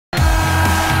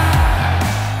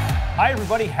Hi,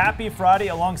 everybody. Happy Friday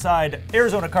alongside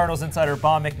Arizona Cardinals insider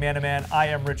Bob McManaman. I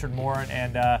am Richard Morin,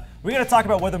 and we're going to talk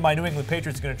about whether my New England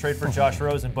Patriots are going to trade for Josh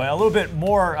Rosen, but a little bit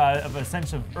more of a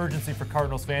sense of urgency for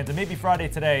Cardinals fans, and maybe Friday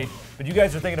today, but you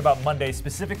guys are thinking about Monday,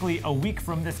 specifically a week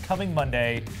from this coming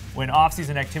Monday when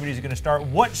offseason activities are going to start.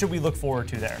 What should we look forward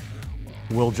to there?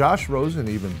 Will Josh Rosen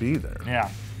even be there?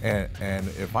 Yeah. And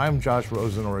if I'm Josh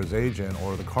Rosen or his agent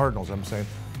or the Cardinals, I'm saying,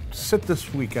 sit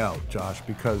this week out, Josh,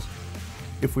 because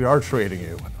if we are trading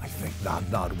you, and I think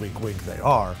not wink wink they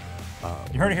are.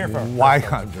 You heard it here first. Why?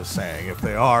 I'm just saying, if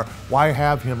they are, why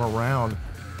have him around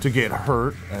to get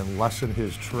hurt and lessen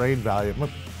his trade value? Look,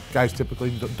 guys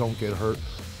typically don't get hurt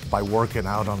by working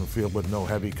out on the field with no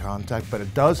heavy contact, but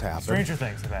it does happen. Stranger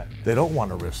things than that. They don't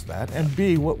want to risk that. And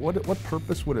B, what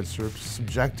purpose would it serve to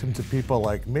subject him to people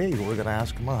like me who are going to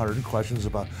ask him 100 questions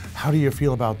about how do you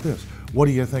feel about this? What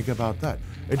do you think about that?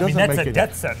 It doesn't that's make a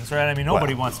death sentence, right? I mean,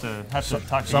 nobody wants to have to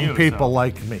talk to you. Some people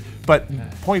like me. But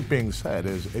point being said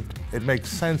is it makes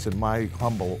sense in my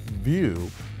humble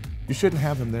view. You shouldn't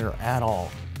have him there at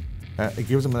all. It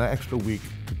gives them an extra week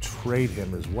to trade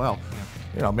him as well.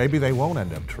 You know, maybe they won't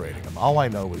end up trading him. All I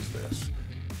know is this.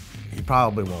 He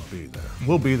probably won't be there.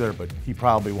 We'll be there, but he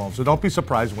probably won't. So don't be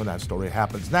surprised when that story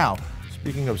happens. Now,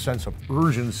 speaking of sense of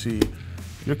urgency,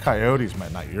 your Coyotes,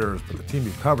 not yours, but the team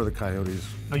you cover, the Coyotes.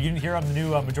 No, you didn't hear I'm the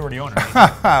new majority owner.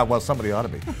 Well, somebody ought to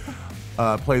be.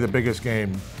 Play the biggest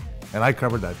game, and I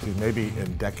covered that team maybe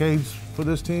in decades for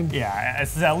this team. Yeah,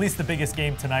 this is at least the biggest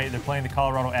game tonight. They're playing the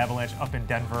Colorado Avalanche up in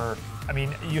Denver. I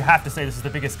mean, you have to say this is the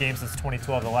biggest game since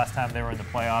 2012, the last time they were in the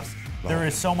playoffs. There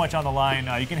is so much on the line.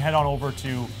 You can head on over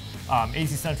to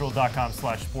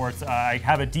azcentral.com/sports. I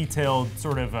have a detailed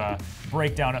sort of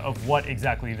breakdown of what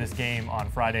exactly this game on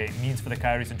Friday means for the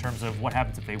Coyotes in terms of what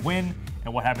happens if they win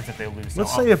and what happens if they lose.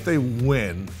 Let's say if they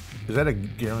win, is that a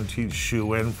guaranteed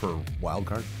shoe-in for wild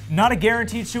card? Not a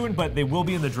guaranteed shoe-in, but they will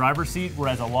be in the driver's seat,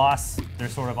 whereas a loss, they're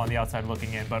sort of on the outside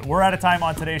looking in. But we're out of time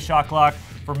on today's Shot Clock.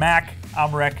 For Mac,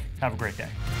 I'm Rick. Have a great day.